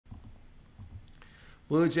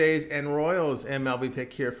Blue Jays and Royals MLB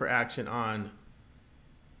pick here for action on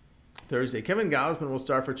Thursday. Kevin Gausman will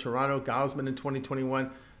start for Toronto. Gausman in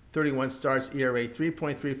 2021, 31 starts, ERA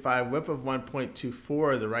 3.35, whip of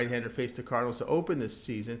 1.24. The right-hander faced the Cardinals to open this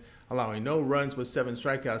season, allowing no runs with 7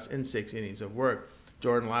 strikeouts in 6 innings of work.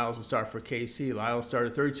 Jordan Lyles will start for KC. Lyles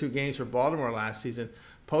started 32 games for Baltimore last season,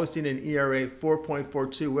 posting an ERA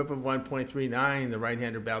 4.42, whip of 1.39. The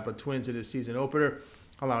right-hander battled the Twins in his season opener,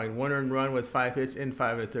 allowing 1 earned run with 5 hits in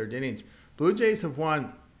 5 1/3 innings. Blue Jays have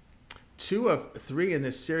won 2 of 3 in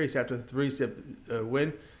this series after the 3-zip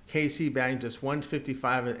win. KC batting just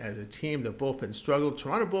 155 as a team. The bullpen struggled.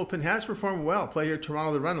 Toronto bullpen has performed well. Play here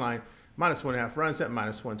Toronto the run line, -1.5 runs at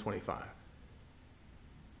 -125.